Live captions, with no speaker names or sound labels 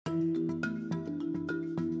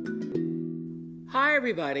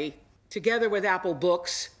everybody. Together with Apple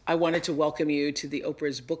Books, I wanted to welcome you to the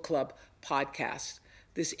Oprah's Book Club podcast.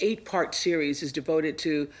 This 8-part series is devoted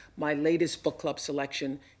to my latest book club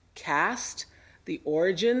selection, Caste, The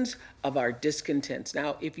Origins of Our Discontents.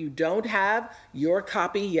 Now, if you don't have your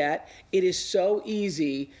copy yet, it is so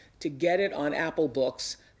easy to get it on Apple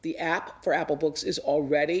Books. The app for Apple Books is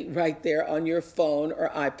already right there on your phone or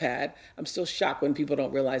iPad. I'm still shocked when people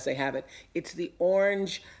don't realize they have it. It's the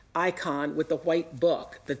orange icon with the white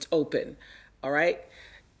book that's open, all right?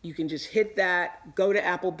 You can just hit that, go to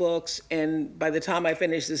Apple Books, and by the time I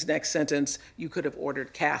finish this next sentence, you could have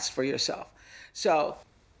ordered Caste for yourself. So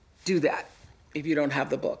do that if you don't have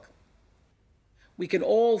the book. We can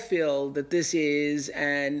all feel that this is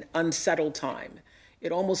an unsettled time.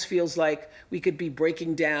 It almost feels like we could be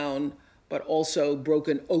breaking down, but also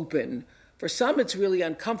broken open. For some, it's really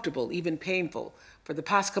uncomfortable, even painful. For the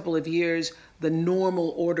past couple of years, the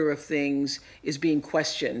normal order of things is being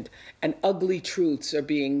questioned and ugly truths are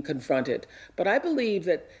being confronted. But I believe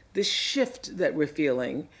that this shift that we're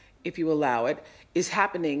feeling, if you allow it, is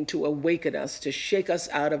happening to awaken us, to shake us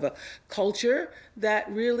out of a culture that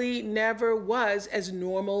really never was as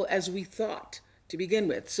normal as we thought to begin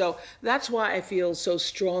with. So that's why I feel so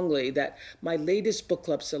strongly that my latest book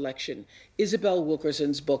club selection, Isabel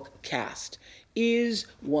Wilkerson's book, Caste, is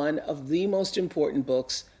one of the most important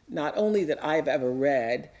books, not only that I've ever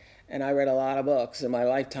read, and I read a lot of books in my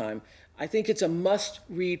lifetime, I think it's a must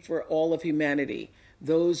read for all of humanity.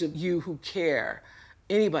 Those of you who care,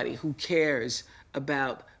 anybody who cares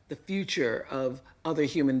about the future of other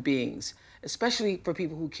human beings, especially for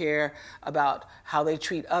people who care about how they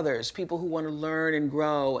treat others, people who want to learn and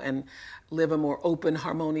grow and live a more open,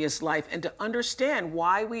 harmonious life, and to understand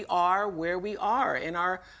why we are where we are in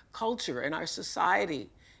our culture, in our society,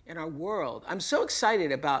 in our world. I'm so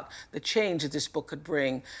excited about the change that this book could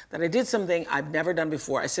bring that I did something I've never done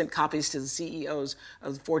before. I sent copies to the CEOs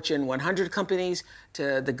of the Fortune 100 companies,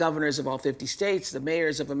 to the governors of all 50 states, the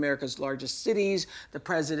mayors of America's largest cities, the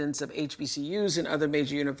presidents of HBCUs and other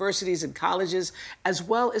major universities and colleges, as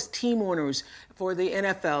well as team owners for the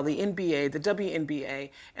NFL, the NBA, the WNBA,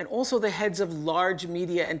 and also the heads of large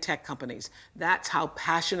media and tech companies. That's how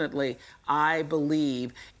passionately I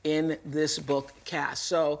believe in this book, Caste.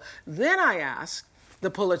 So then I asked the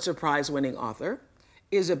Pulitzer Prize-winning author,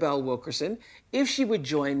 Isabel Wilkerson, if she would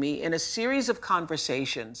join me in a series of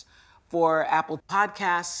conversations for Apple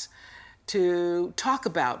Podcasts to talk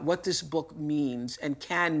about what this book means and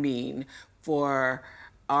can mean for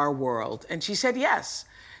our world. And she said yes.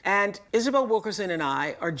 And Isabel Wilkerson and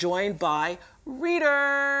I are joined by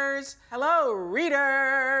readers. Hello,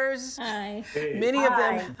 readers. Hi. Hey. Many of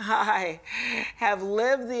them, have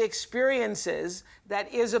lived the experiences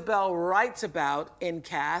that Isabel writes about in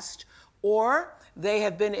Caste, or they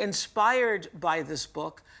have been inspired by this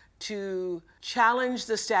book to challenge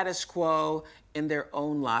the status quo in their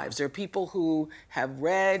own lives. There are people who have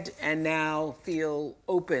read and now feel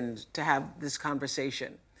open to have this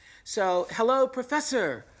conversation. So, hello,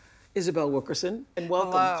 Professor Isabel Wilkerson, and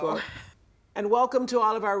welcome. Welcome to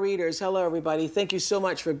all of our readers. Hello, everybody. Thank you so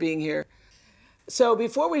much for being here. So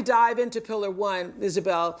before we dive into Pillar 1,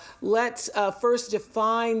 Isabel, let's first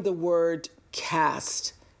define the word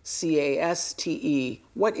caste, C-A-S-T-E.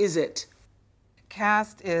 What is it?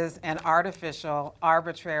 Caste is an artificial,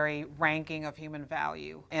 arbitrary ranking of human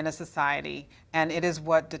value in a society, and it is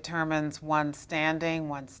what determines one's standing,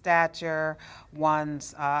 one's stature,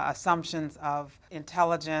 one's assumptions of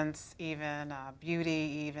intelligence, even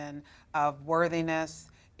beauty, even of worthiness.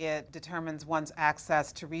 It determines one's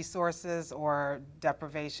access to resources or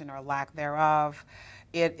deprivation or lack thereof.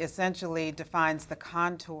 It essentially defines the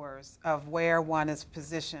contours of where one is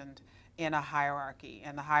positioned in a hierarchy.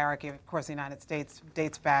 And the hierarchy, of course, the United States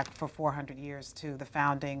dates back for 400 years to the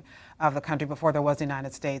founding of the country. Before there was the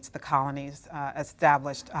United States, the colonies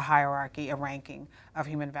established a hierarchy, a ranking of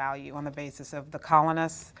human value on the basis of the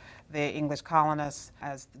colonists, the English colonists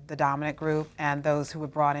as the dominant group, and those who were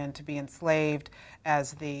brought in to be enslaved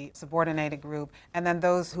as the subordinated group, and then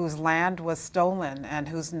those whose land was stolen and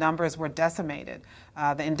whose numbers were decimated.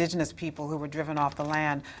 The indigenous people who were driven off the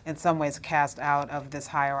land, in some ways cast out of this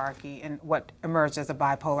hierarchy in what emerged as a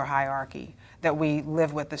bipolar hierarchy that we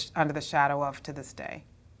live with under the shadow of to this day.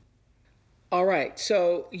 All right,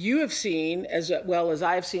 so you have seen, as well as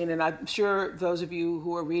I've seen, and I'm sure those of you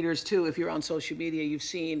who are readers too, if you're on social media, you've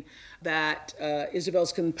seen that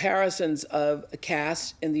Isabel's comparisons of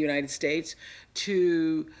caste in the United States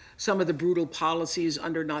to some of the brutal policies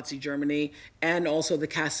under Nazi Germany and also the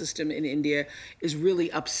caste system in India is really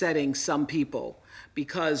upsetting some people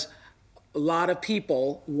because a lot of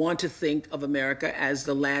people want to think of America as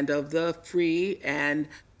the land of the free, and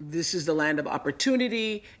this is the land of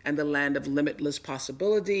opportunity and the land of limitless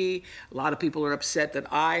possibility. A lot of people are upset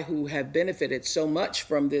that I, who have benefited so much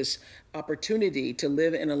from this opportunity to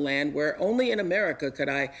live in a land where only in America could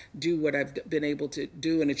I do what I've been able to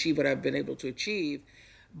do and achieve what I've been able to achieve,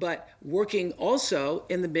 but working also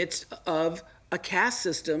in the midst of a caste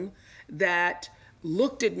system that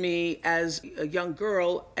looked at me as a young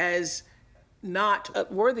girl as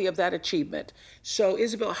not worthy of that achievement. So,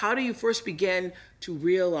 Isabel, how do you first begin to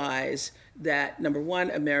realize that, number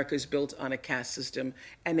one, America is built on a caste system,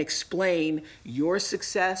 and explain your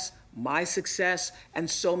success, my success, and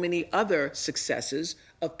so many other successes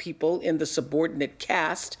of people in the subordinate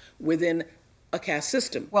caste within a caste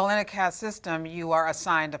system? Well, in a caste system, you are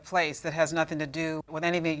assigned a place that has nothing to do with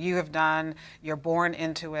anything you have done. You're born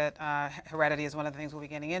into it. Heredity is one of the things we'll be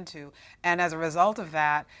getting into. And as a result of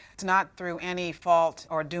that, it's not through any fault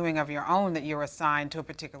or doing of your own that you're assigned to a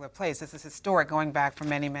particular place. This is historic, going back for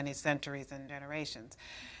many, many centuries and generations.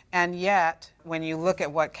 And yet, when you look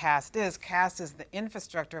at what caste is the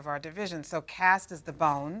infrastructure of our division. So caste is the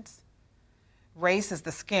bones, race is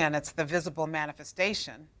the skin, it's the visible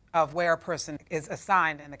manifestation of where a person is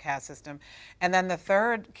assigned in the caste system. And then the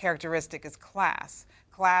third characteristic is class.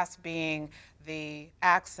 Class being the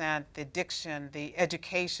accent, the diction, the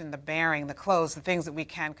education, the bearing, the clothes, the things that we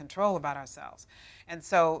can control about ourselves. And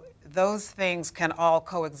so those things can all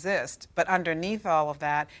coexist, but underneath all of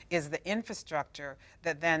that is the infrastructure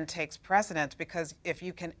that then takes precedence, because if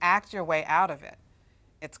you can act your way out of it,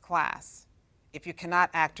 it's class. If you cannot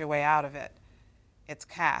act your way out of it, it's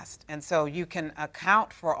caste. And so you can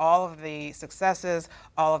account for all of the successes,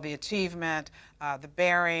 all of the achievement, the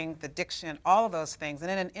bearing, the diction, all of those things. And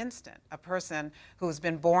in an instant, a person who's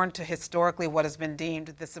been born to historically what has been deemed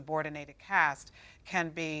the subordinated caste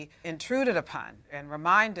can be intruded upon and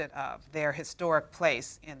reminded of their historic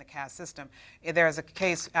place in the caste system. There's a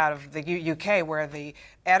case out of the UK where the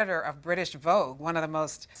editor of British Vogue, one of the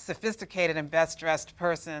most sophisticated and best dressed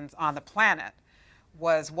persons on the planet,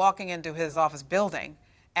 was walking into his office building,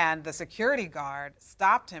 and the security guard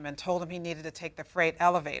stopped him and told him he needed to take the freight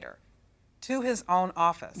elevator to his own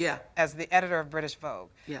office as the editor of British Vogue.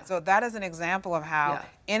 So that is an example of how,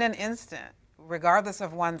 in an instant, regardless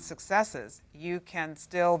of one's successes, you can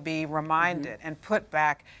still be reminded and put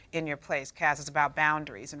back in your place. Caste is about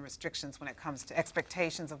boundaries and restrictions when it comes to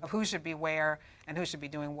expectations of who should be where and who should be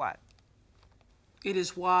doing what. It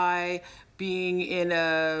is why being in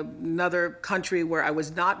another country where I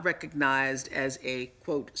was not recognized as a,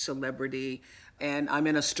 quote, celebrity, and I'm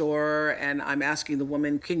in a store and I'm asking the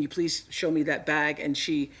woman, can you please show me that bag? And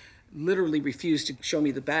she literally refused to show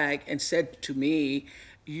me the bag and said to me,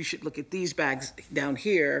 you should look at these bags down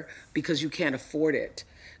here because you can't afford it.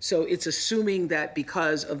 So it's assuming that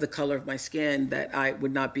because of the color of my skin that I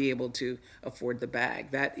would not be able to afford the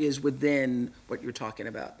bag. That is within what you're talking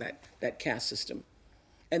about, that caste system.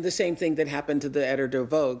 And the same thing that happened to the editor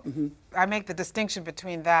of Vogue. I make the distinction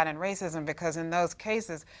between that and racism because in those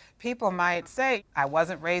cases, people might say, I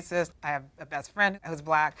wasn't racist, I have a best friend who's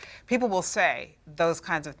black. People will say those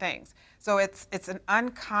kinds of things. So it's an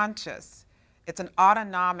unconscious, it's an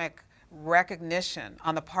autonomic recognition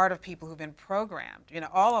on the part of people who've been programmed. You know,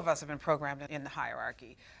 all of us have been programmed in the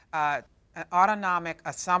hierarchy. An autonomic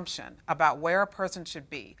assumption about where a person should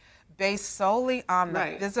be based solely on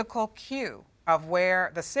the physical cue of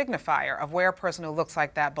where, the signifier of where a person who looks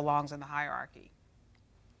like that belongs in the hierarchy.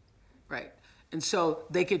 Right. And so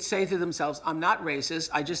they could say to themselves, I'm not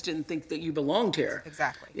racist, I just didn't think that you belonged here.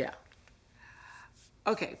 Exactly. Yeah.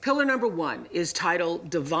 Okay, pillar number 1 is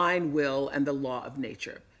titled Divine Will and the Law of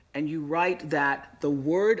Nature. And you write that the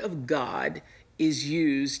word of God is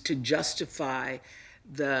used to justify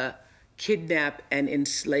the kidnap and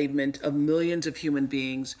enslavement of millions of human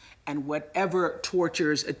beings and whatever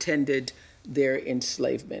tortures attended their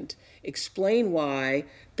enslavement. Explain why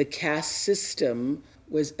the caste system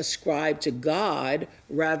was ascribed to God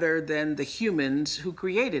rather than the humans who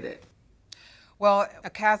created it. Well, a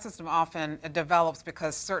caste system often develops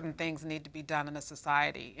because certain things need to be done in a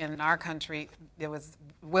society. In our country, there was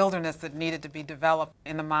wilderness that needed to be developed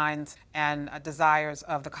in the minds and desires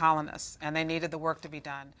of the colonists, and they needed the work to be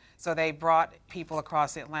done. So they brought people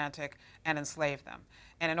across the Atlantic and enslaved them.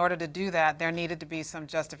 And in order to do that, there needed to be some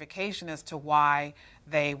justification as to why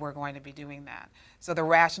they were going to be doing that. So the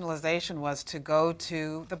rationalization was to go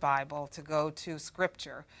to the Bible, to go to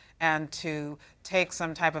Scripture, and to take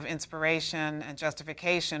some type of inspiration and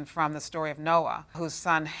justification from the story of Noah, whose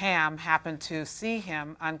son Ham happened to see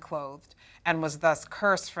him unclothed and was thus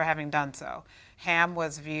cursed for having done so. Ham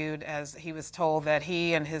was viewed as, he was told that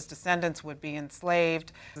he and his descendants would be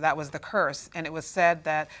enslaved. That was the curse. And it was said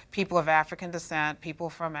that people of African descent, people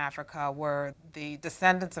from Africa, were the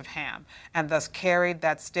descendants of Ham, and thus carried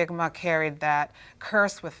that stigma, carried that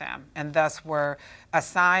curse with them, and thus were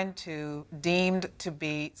assigned to, deemed to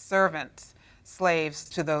be servants, slaves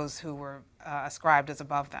to those who were ascribed as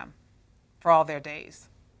above them for all their days.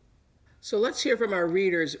 So let's hear from our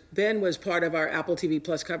readers. Ben was part of our Apple TV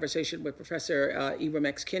Plus conversation with Professor Ibram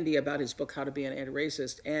X. Kendi about his book, How to Be an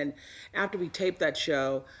Anti-Racist. And after we taped that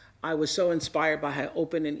show, I was so inspired by how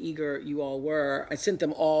open and eager you all were. I sent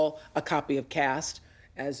them all a copy of Caste,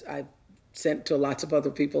 as I sent to lots of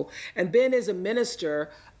other people. And Ben is a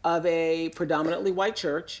minister of a predominantly white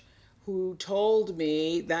church who told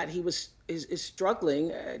me that he is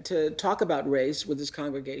struggling to talk about race with his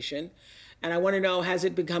congregation. And I want to know, has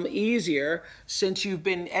it become easier since you've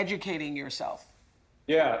been educating yourself?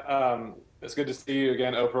 Yeah, it's good to see you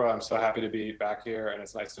again, Oprah. I'm so happy to be back here, and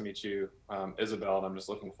it's nice to meet you, Isabel, and I'm just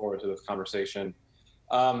looking forward to this conversation.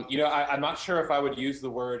 I'm not sure if I would use the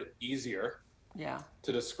word easier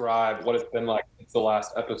to describe what it's been like since the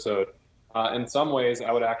last episode. In some ways,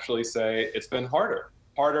 I would actually say it's been harder.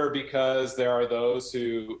 Harder because there are those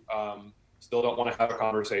who still don't want to have a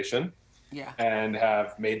conversation. And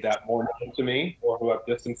have made that more known to me, or who have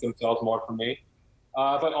distanced themselves more from me.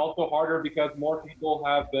 But also harder because more people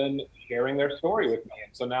have been sharing their story with me.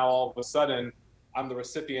 And so now all of a sudden, I'm the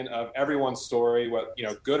recipient of everyone's story, what,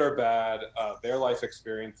 good or bad, their life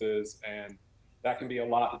experiences. And that can be a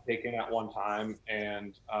lot to take in at one time,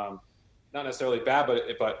 and not necessarily bad,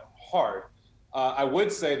 but hard. I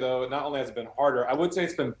would say, though, not only has it been harder, I would say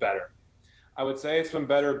it's been better. I would say it's been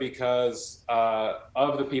better because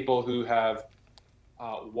of the people who have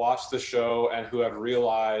watched the show and who have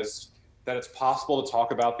realized that it's possible to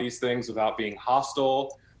talk about these things without being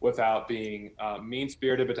hostile, without being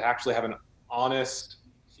mean-spirited, but to actually have an honest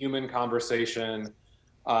human conversation.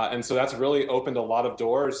 And so that's really opened a lot of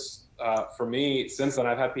doors for me. Since then,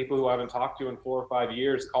 I've had people who I haven't talked to in 4 or 5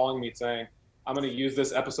 years calling me saying, I'm going to use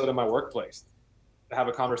this episode in my workplace to have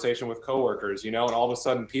a conversation with coworkers, and all of a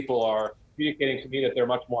sudden people are communicating to me that they're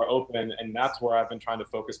much more open, and that's where I've been trying to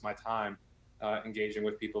focus my time, engaging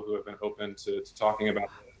with people who have been open to talking about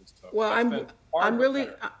things. So well,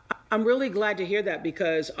 I'm really glad to hear that,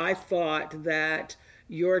 because I thought that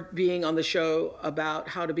your being on the show about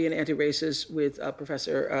how to be an anti-racist with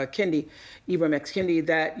Professor Kendi, Ibram X. Kendi,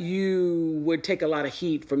 that you would take a lot of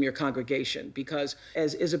heat from your congregation, because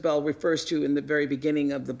as Isabel refers to in the very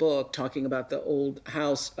beginning of the book, talking about the old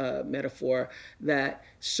house metaphor, that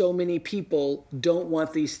so many people don't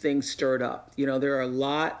want these things stirred up. There are a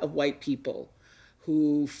lot of white people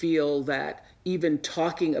who feel that even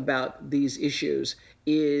talking about these issues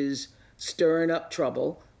is stirring up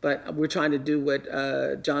trouble. But we're trying to do what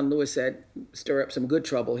John Lewis said, stir up some good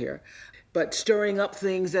trouble here. But stirring up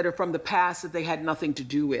things that are from the past that they had nothing to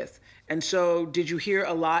do with. And so did you hear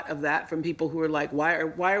a lot of that from people who are like, why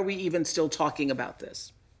are we even still talking about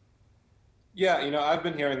this? Yeah, I've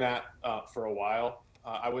been hearing that for a while.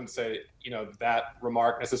 I wouldn't say, that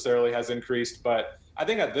remark necessarily has increased, but I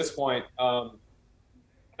think at this point, and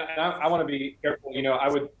I want to be careful,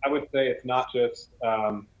 I would say it's not just,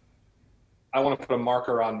 I want to put a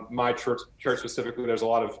marker on my church specifically. There's a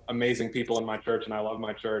lot of amazing people in my church, and I love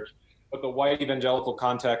my church. But the white evangelical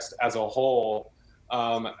context as a whole,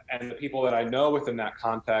 and the people that I know within that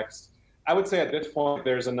context, I would say at this point,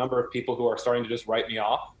 there's a number of people who are starting to just write me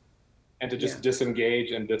off and to just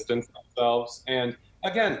disengage and distance themselves. And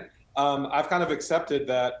again, I've kind of accepted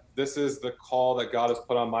that this is the call that God has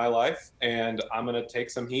put on my life, and I'm going to take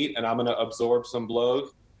some heat and I'm going to absorb some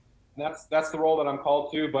blows. And that's the role that I'm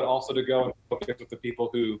called to, but also to go and focus with the people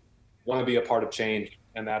who want to be a part of change.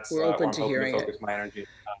 And that's where I'm hoping to focus my energy.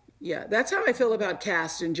 Yeah, that's how I feel about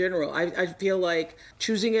Caste in general. I feel like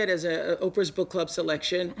choosing it as a Oprah's Book Club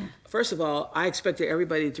selection, first of all, I expected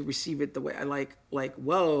everybody to receive it the way I like,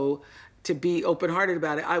 whoa, to be open-hearted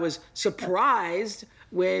about it. I was surprised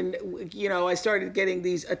when, I started getting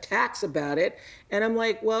these attacks about it. And I'm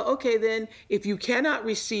like, well, okay, then if you cannot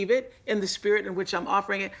receive it in the spirit in which I'm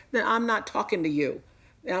offering it, then I'm not talking to you.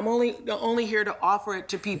 I'm only here to offer it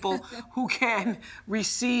to people who can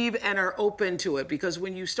receive and are open to it. Because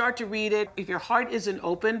when you start to read it, if your heart isn't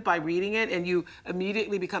open by reading it and you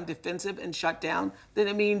immediately become defensive and shut down, then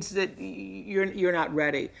it means that you're not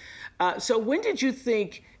ready. So when did you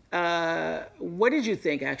think, what did you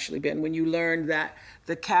think actually, Ben, when you learned that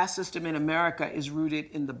the caste system in America is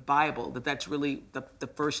rooted in the Bible, that's really the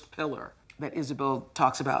first pillar that Isabel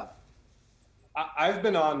talks about? I've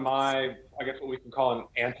been on my, I guess what we can call an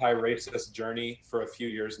anti-racist journey for a few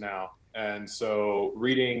years now. And so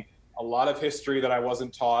reading a lot of history that I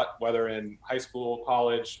wasn't taught, whether in high school,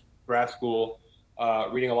 college, grad school,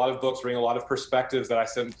 reading a lot of books, reading a lot of perspectives that I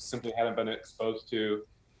simply hadn't been exposed to.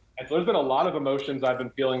 And so there's been a lot of emotions I've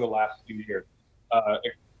been feeling the last few years,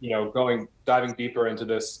 diving deeper into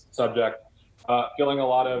this subject, feeling a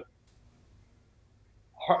lot of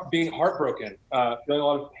being heartbroken, feeling a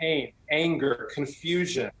lot of pain, anger,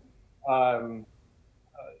 confusion,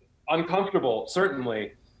 uncomfortable,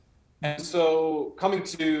 certainly. And so coming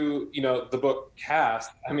to, the book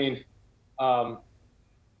Caste, I mean,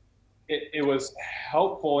 it was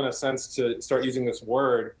helpful in a sense to start using this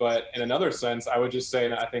word, but in another sense, I would just say,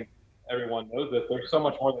 and I think everyone knows this, there's so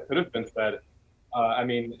much more that could have been said.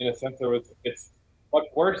 In a sense, it's much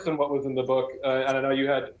worse than what was in the book. And I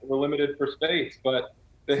know we're limited for space, but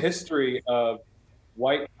the history of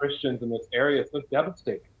white Christians in this area is so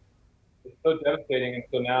devastating. It's so devastating. And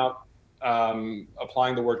so now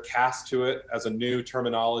applying the word caste to it as a new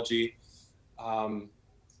terminology,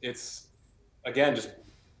 it's, again, just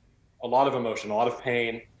a lot of emotion, a lot of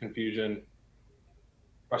pain, confusion,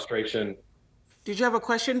 frustration. Did you have a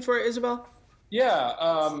question for Isabel?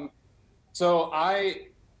 Yeah. So I'm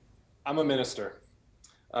a minister.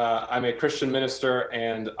 I'm a Christian minister,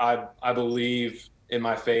 and I believe in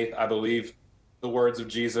my faith. I believe the words of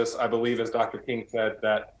Jesus. I believe, as Dr. King said,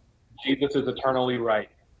 that Jesus is eternally right.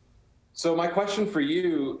 So my question for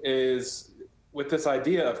you is, with this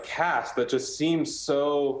idea of caste that just seems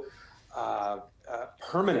so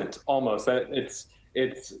permanent, almost, that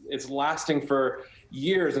it's lasting for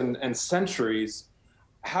years and centuries.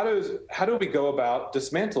 How do we go about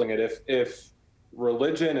dismantling it? If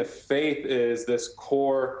religion, if faith is this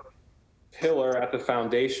core pillar at the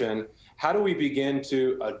foundation, how do we begin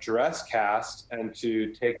to address caste and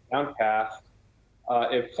to take down caste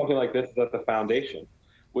if something like this is at the foundation?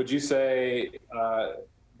 Would you say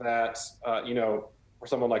that, for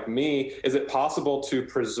someone like me, is it possible to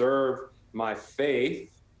preserve my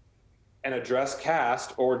faith and address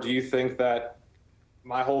caste, or do you think that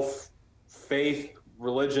my whole faith,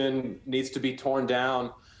 religion needs to be torn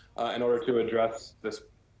down in order to address this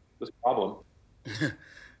problem?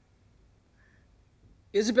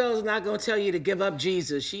 Isabel is not going to tell you to give up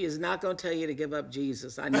Jesus. She is not going to tell you to give up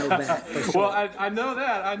Jesus. I know that for sure. Well, I know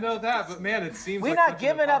that, but man, it seems we're like not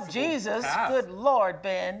giving up Jesus. Task. Good Lord,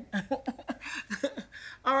 Ben.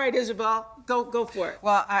 All right, Isabel, go for it.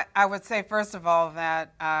 Well, I would say, first of all,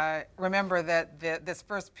 that remember that this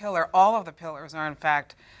first pillar, all of the pillars are in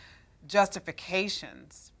fact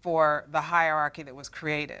justifications for the hierarchy that was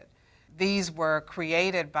created. These were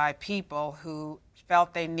created by people who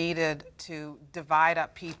felt they needed to divide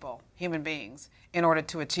up people, human beings, in order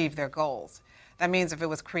to achieve their goals. That means if it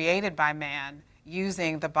was created by man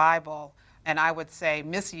using the Bible, and I would say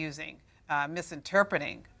misinterpreting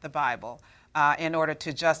the Bible in order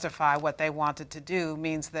to justify what they wanted to do,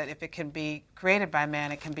 means that if it can be created by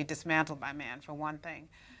man, it can be dismantled by man, for one thing.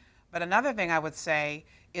 But another thing I would say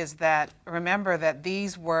is that remember that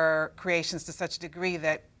these were creations to such a degree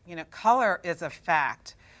that, color is a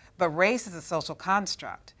fact, but race is a social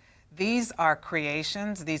construct. These are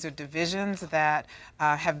creations, these are divisions that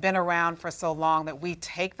have been around for so long that we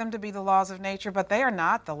take them to be the laws of nature, but they are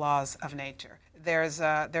not the laws of nature. There's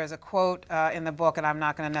a quote in the book, and I'm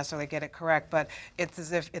not going to necessarily get it correct, but it's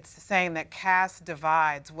as if it's saying that caste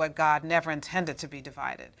divides what God never intended to be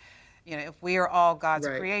divided. If we are all God's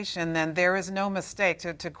creation, then there is no mistake.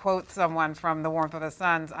 To quote someone from The Warmth of the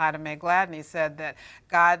Suns, Ida Mae Gladney said that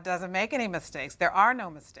God doesn't make any mistakes. There are no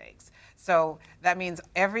mistakes. So that means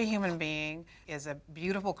every human being is a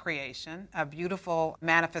beautiful creation, a beautiful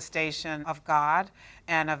manifestation of God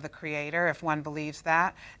and of the Creator, if one believes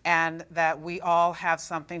that, and that we all have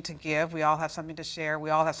something to give, we all have something to share,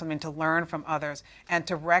 we all have something to learn from others, and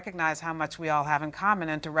to recognize how much we all have in common,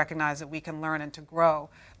 and to recognize that we can learn and to grow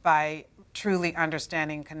by truly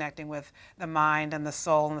understanding and connecting with the mind and the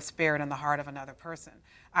soul and the spirit and the heart of another person.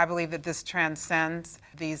 I believe that this transcends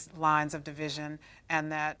these lines of division, and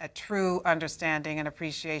that a true understanding and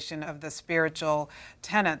appreciation of the spiritual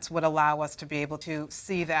tenets would allow us to be able to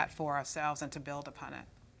see that for ourselves and to build upon it.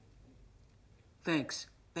 Thanks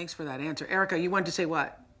for that answer. Erica, you wanted to say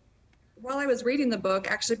what? While I was reading the book,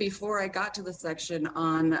 actually before I got to the section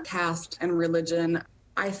on caste and religion,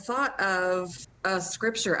 I thought of a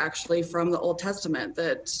scripture actually from the Old Testament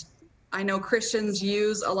that I know Christians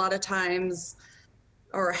use a lot of times,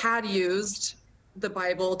 or had used the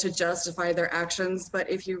Bible to justify their actions. But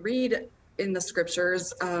if you read in the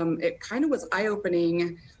scriptures, it kind of was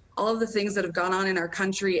eye-opening all of the things that have gone on in our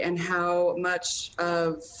country and how much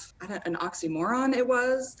of an oxymoron it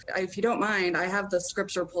was. If you don't mind, I have the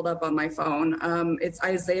scripture pulled up on my phone. It's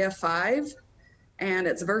Isaiah 5, and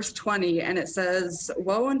it's verse 20, and it says,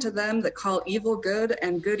 "Woe unto them that call evil good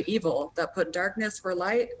and good evil, that put darkness for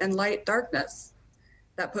light and light darkness,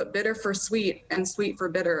 that put bitter for sweet and sweet for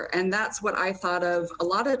bitter." And that's what I thought of a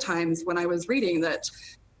lot of times when I was reading, that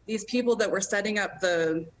these people that were setting up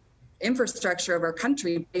the infrastructure of our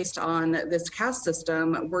country based on this caste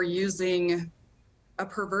system were using a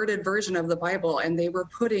perverted version of the Bible, and they were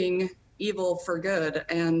putting evil for good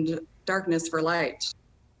and darkness for light.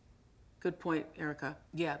 Good point, Erica.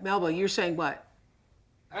 Yeah, Melba, you're saying what?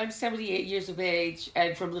 I'm 78 years of age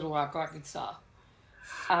and from Little Rock, Arkansas.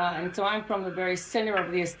 And so I'm from the very center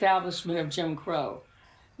of the establishment of Jim Crow.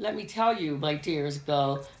 Let me tell you, my dear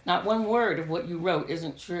Isabel, not one word of what you wrote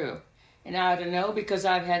isn't true. And I ought to know because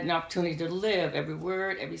I've had an opportunity to live every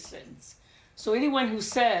word, every sentence. So anyone who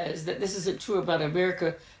says that this isn't true about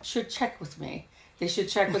America should check with me. They should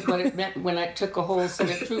check with what it meant when I took a whole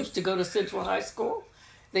set of troops to go to Central High School.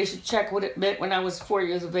 They should check what it meant when I was 4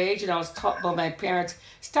 years of age and I was taught by my parents,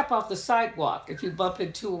 step off the sidewalk if you bump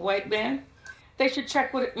into a white man. They should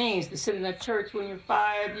check what it means to sit in a church when you're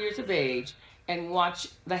 5 years of age and watch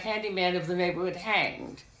the handyman of the neighborhood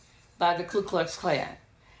hanged by the Ku Klux Klan.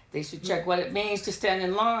 They should check what it means to stand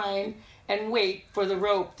in line and wait for the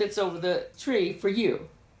rope that's over the tree for you.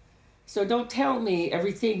 So don't tell me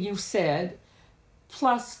everything you've said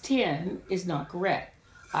plus 10 is not correct.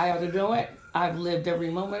 I ought to know it. I've lived every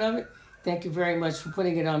moment of it. Thank you very much for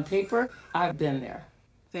putting it on paper. I've been there.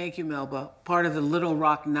 Thank you, Melba. Part of the Little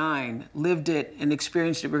Rock Nine, lived it and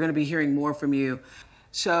experienced it. We're going to be hearing more from you.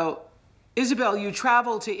 So, Isabel, you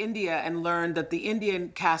traveled to India and learned that the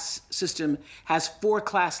Indian caste system has 4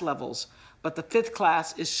 class levels, but the 5th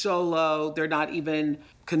class is so low, they're not even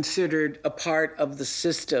considered a part of the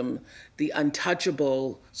system, the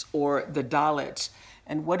untouchables or the Dalits.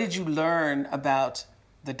 And what did you learn about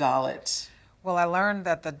the Dalits? Well, I learned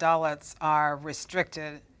that the Dalits are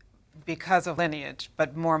restricted because of lineage,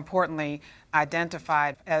 but more importantly,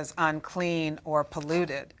 identified as unclean or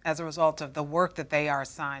polluted as a result of the work that they are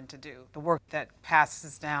assigned to do, the work that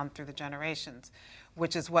passes down through the generations,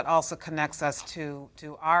 which is what also connects us to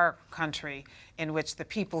our country, in which the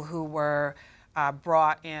people who were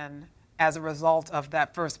brought in as a result of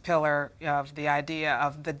that first pillar of the idea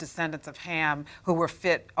of the descendants of Ham, who were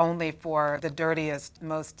fit only for the dirtiest,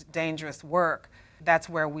 most dangerous work, that's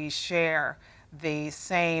where we share the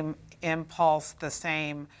same impulse, the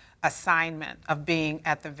same assignment of being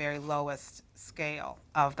at the very lowest scale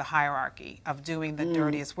of the hierarchy, of doing the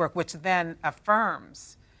dirtiest work, which then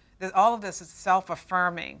affirms. All of this is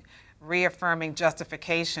self-affirming, reaffirming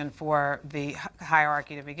justification for the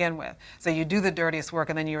hierarchy to begin with. So you do the dirtiest work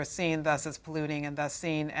and then you're seen thus as polluting and thus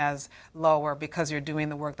seen as lower because you're doing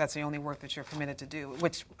the work that's the only work that you're permitted to do,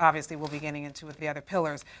 which obviously we'll be getting into with the other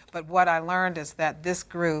pillars. But what I learned is that this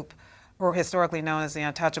group, who were historically known as the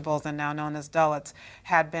Untouchables and now known as Dalits,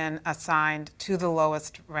 had been assigned to the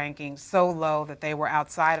lowest ranking, so low that they were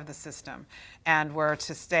outside of the system and were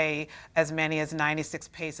to stay as many as 96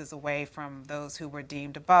 paces away from those who were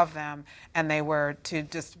deemed above them, and they were to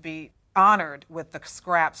just be honored with the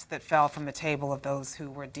scraps that fell from the table of those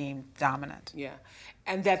who were deemed dominant. Yeah,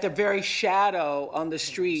 and that the very shadow on the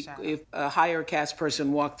street, if a higher caste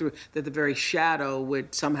person walked through, that the very shadow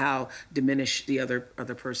would somehow diminish the other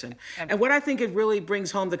person. And what I think it really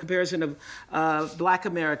brings home the comparison of Black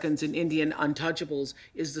Americans and Indian untouchables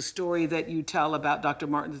is the story that you tell about Dr.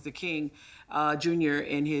 Martin Luther King Jr.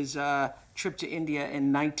 in his trip to India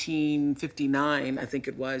in 1959, I think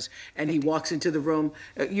it was, and he walks into the room.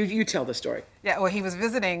 You tell the story. Yeah, well, he was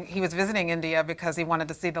visiting India because he wanted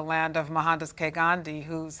to see the land of Mohandas K. Gandhi,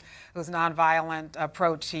 whose nonviolent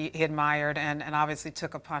approach he admired and obviously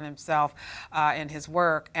took upon himself in his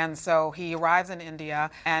work. And so he arrives in India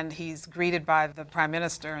and he's greeted by the Prime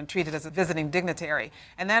Minister and treated as a visiting dignitary.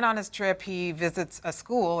 And then on his trip, he visits a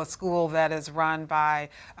school that is run by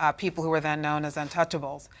people who were then known as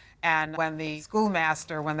Untouchables. And when the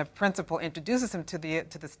schoolmaster, when the principal introduces him to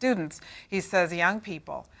the students, he says, "Young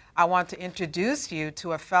people, I want to introduce you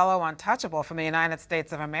to a fellow untouchable from the United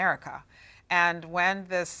States of America." And when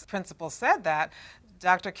this principal said that,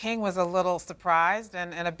 Dr. King was a little surprised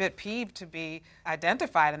and a bit peeved to be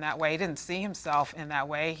identified in that way. He didn't see himself in that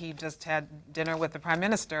way. He just had dinner with the prime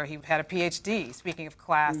minister. He had a PhD, speaking of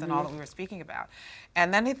class and all that we were speaking about.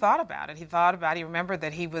 And then he thought about it. He remembered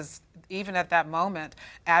that he was, even at that moment,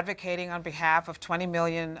 advocating on behalf of 20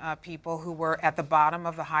 million people who were at the bottom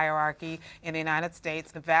of the hierarchy in the United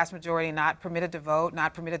States, the vast majority not permitted to vote,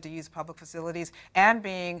 not permitted to use public facilities, and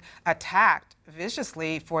being attacked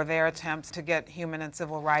viciously for their attempts to get human and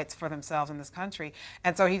civil rights for themselves in this country.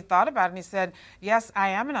 And so he thought about it and he said, yes, I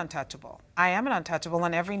am an untouchable. I am an untouchable,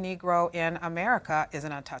 and every Negro in America is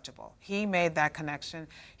an untouchable. He made that connection.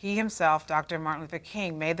 He himself, Dr. Martin Luther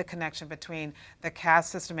King, made the connection between the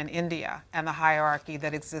caste system in India and the hierarchy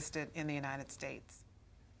that existed in the United States.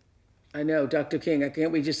 I know, Dr. King,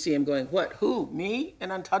 can't we just see him going, what, who, me,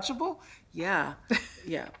 an untouchable? Yeah,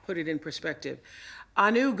 yeah, put it in perspective.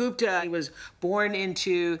 Anu Gupta was born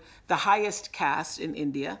into the highest caste in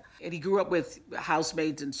India, and he grew up with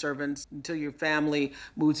housemaids and servants until your family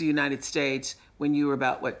moved to the United States when you were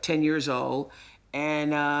about, 10 years old.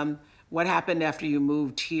 And what happened after you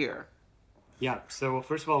moved here? Yeah, so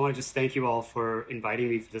first of all, I want to just thank you all for inviting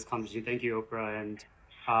me for this conversation. Thank you, Oprah,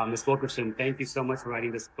 and Ms. Wilkerson, thank you so much for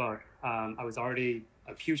writing this book. I was already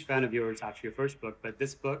a huge fan of yours after your first book, but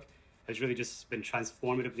this book has really just been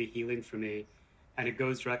transformatively healing for me. And it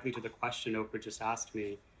goes directly to the question Oprah just asked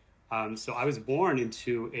me. So I was born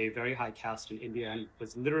into a very high caste in India and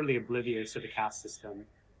was literally oblivious to the caste system,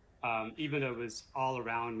 even though it was all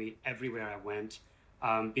around me everywhere I went.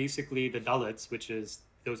 Basically, the Dalits,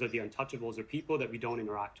 those are the untouchables, or people that we don't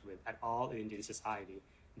interact with at all in Indian society.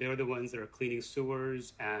 They're the ones that are cleaning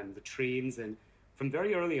sewers and the trains. And from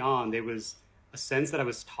very early on, there was a sense that I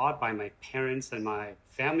was taught by my parents and my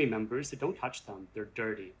family members that don't touch them, they're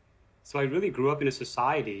dirty. So I really grew up in a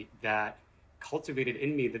society that cultivated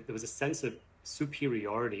in me that there was a sense of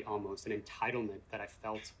superiority, almost an entitlement that I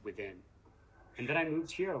felt within. And then I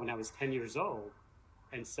moved here when I was 10 years old,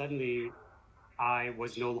 and suddenly I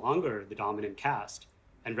was no longer the dominant caste,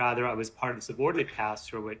 and rather I was part of the subordinate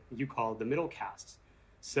caste, or what you call the middle castes.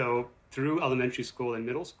 So through elementary school and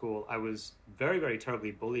middle school, I was very, very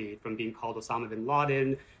terribly bullied, from being called Osama bin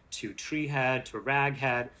Laden to treehead to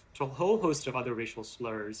raghead to a whole host of other racial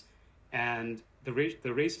slurs. And the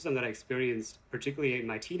racism that I experienced, particularly in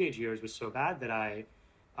my teenage years, was so bad that I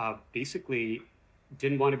basically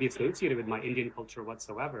didn't want to be associated with my Indian culture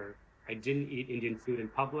whatsoever. I didn't eat Indian food in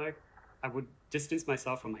public. I would distance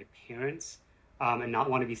myself from my parents and not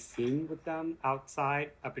want to be seen with them outside.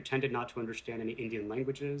 I pretended not to understand any Indian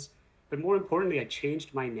languages. But more importantly, I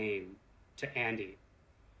changed my name to Andy.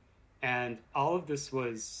 And all of this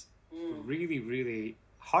was really, really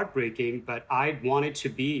heartbreaking, but I wanted to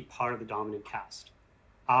be part of the dominant caste.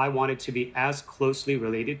 I wanted to be as closely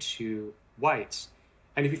related to whites.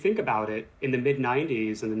 And if you think about it, in the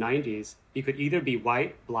mid-90s and the 90s, you could either be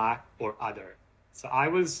white, black, or other. So I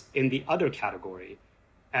was in the other category.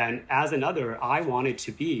 And as an other, I wanted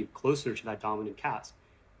to be closer to that dominant caste.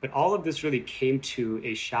 But all of this really came to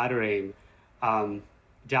a shattering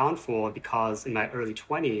downfall because in my early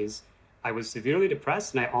 20s, I was severely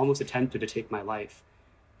depressed and I almost attempted to take my life.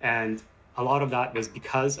 And a lot of that was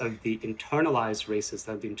because of the internalized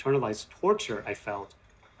racism, the internalized torture I felt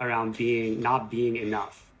around not being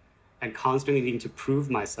enough and constantly needing to prove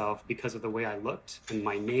myself because of the way I looked and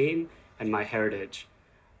my name and my heritage.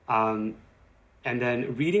 And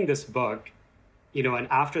then reading this book, and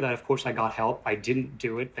after that, of course, I got help. I didn't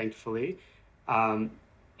do it, thankfully.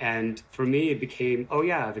 And for me, it became,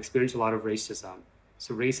 I've experienced a lot of racism.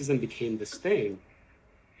 So racism became this thing.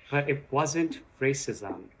 But it wasn't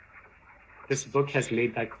racism. This book has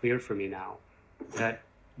made that clear for me now, that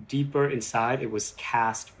deeper inside, it was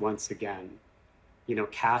caste once again.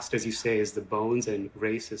 Caste, as you say, is the bones and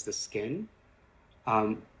race is the skin.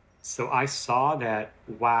 So I saw that,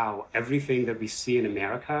 wow, everything that we see in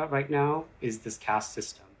America right now is this caste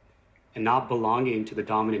system. And not belonging to the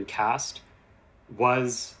dominant caste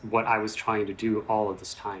was what I was trying to do all of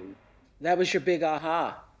this time. That was your big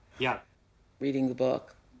aha. Yeah. Reading the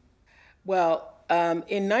book. Well,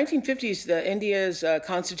 in 1950s, India's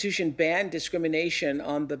constitution banned discrimination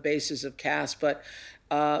on the basis of caste, but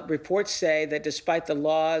reports say that despite the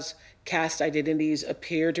laws, caste identities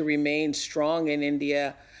appear to remain strong in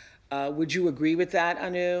India. Would you agree with that,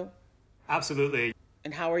 Anu? Absolutely.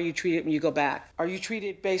 And how are you treated when you go back? Are you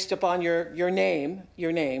treated based upon your name,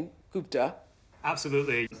 Gupta?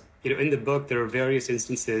 Absolutely. In the book, there are various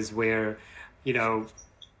instances where,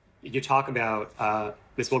 you talk about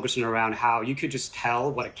Ms. Wilkerson around how you could just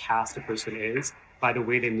tell what a caste a person is by the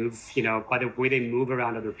way they move, by the way they move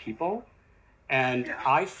around other people. And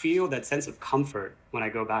I feel that sense of comfort when I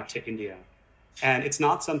go back to India. And it's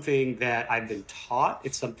not something that I've been taught,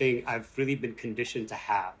 it's something I've really been conditioned to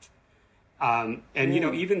have. And,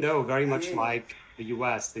 even though very much like the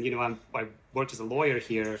US, and, I worked as a lawyer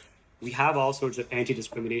here, we have all sorts of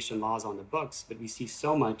anti-discrimination laws on the books, but we see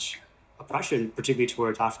so much oppression, particularly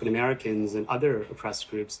towards African Americans and other oppressed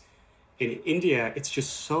groups. In India, it's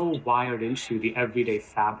just so wired into the everyday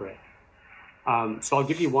fabric. So I'll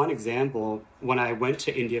give you one example. When I went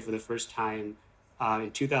to India for the first time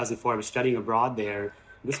in 2004, I was studying abroad there.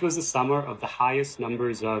 This was the summer of the highest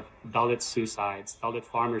numbers of Dalit suicides, Dalit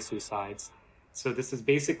farmer suicides. So this is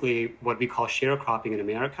basically what we call sharecropping in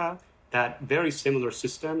America, that very similar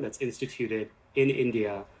system that's instituted in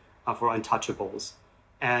India for untouchables.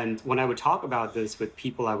 And when I would talk about this with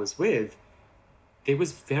people I was with, there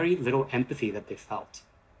was very little empathy that they felt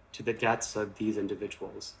to the deaths of these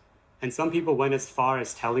individuals. And some people went as far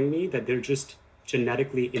as telling me that they're just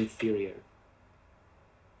genetically inferior.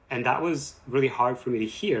 And that was really hard for me to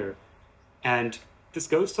hear. And this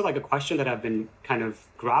goes to like a question that I've been kind of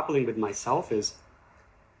grappling with myself is,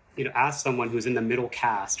 as someone who's in the middle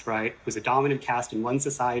caste, right, who's a dominant caste in one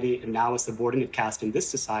society and now a subordinate caste in this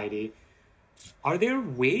society, are there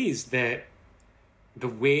ways that the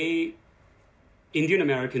way Indian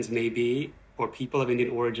Americans may be, or people of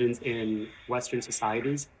Indian origins in Western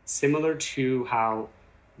societies, similar to how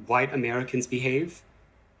white Americans behave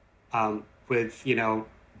with,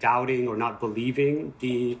 doubting or not believing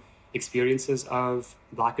the experiences of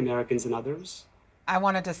Black Americans and others? I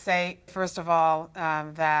wanted to say, first of all,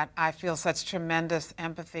 that I feel such tremendous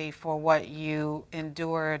empathy for what you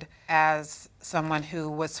endured as someone who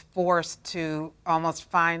was forced to almost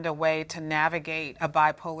find a way to navigate a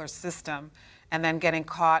bipolar system and then getting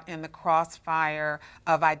caught in the crossfire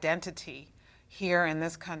of identity here in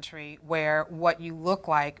this country, where what you look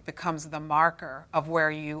like becomes the marker of where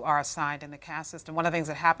you are assigned in the caste system. One of the things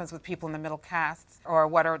that happens with people in the middle castes, or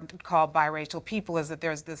what are called biracial people, is that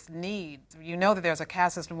there's this need. You know that there's a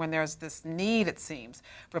caste system when there's this need, it seems,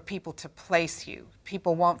 for people to place you.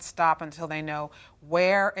 People won't stop until they know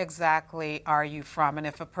where exactly are you from. And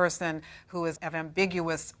if a person who is of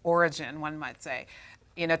ambiguous origin, one might say,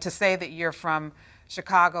 to say that you're from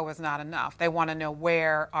Chicago is not enough. They want to know,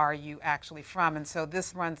 where are you actually from? And so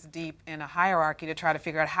this runs deep in a hierarchy to try to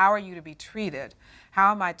figure out, how are you to be treated?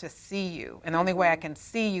 How am I to see you? And the only way I can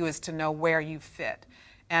see you is to know where you fit.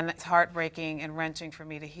 And it's heartbreaking and wrenching for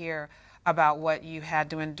me to hear about what you had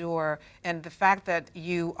to endure. And the fact that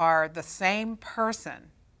you are the same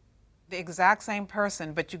person, the exact same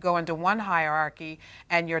person, but you go into one hierarchy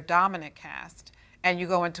and you're dominant caste, and you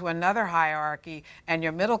go into another hierarchy and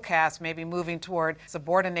your middle caste may be moving toward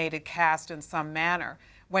subordinated caste in some manner,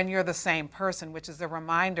 when you're the same person, which is a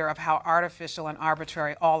reminder of how artificial and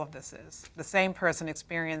arbitrary all of this is. The same person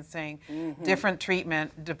experiencing different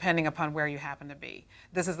treatment depending upon where you happen to be.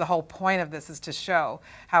 This is the whole point of this, is to show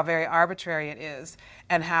how very arbitrary it is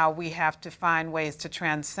and how we have to find ways to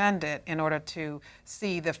transcend it in order to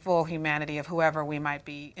see the full humanity of whoever we might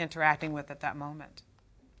be interacting with at that moment.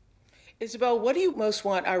 Isabel, what do you most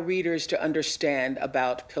want our readers to understand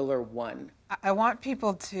about Pillar 1? I want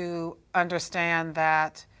people to understand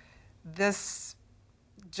that this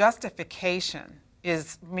justification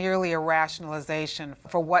is merely a rationalization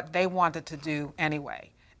for what they wanted to do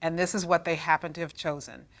anyway. And this is what they happen to have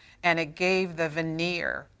chosen. And it gave the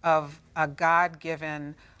veneer of a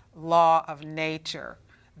God-given law of nature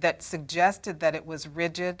that suggested that it was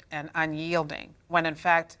rigid and unyielding, when in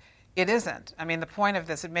fact, it isn't. I mean, the point of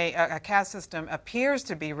this, a caste system appears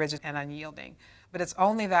to be rigid and unyielding, but it's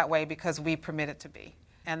only that way because we permit it to be.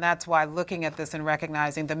 And that's why looking at this and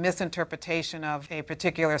recognizing the misinterpretation of a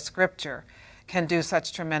particular scripture can do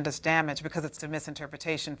such tremendous damage, because it's a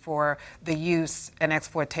misinterpretation for the use and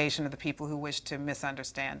exploitation of the people who wish to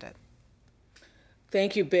misunderstand it.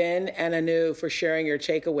 Thank you, Ben and Anu, for sharing your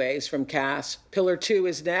takeaways from Caste. Pillar 2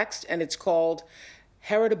 is next, and it's called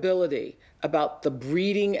Heritability, about the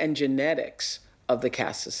breeding and genetics of the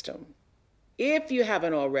caste system. If you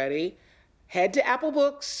haven't already, head to Apple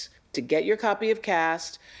Books to get your copy of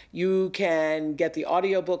Caste. You can get the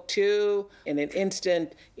audiobook too in an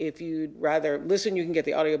instant. If you'd rather listen, you can get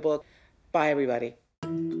the audiobook. Bye, everybody.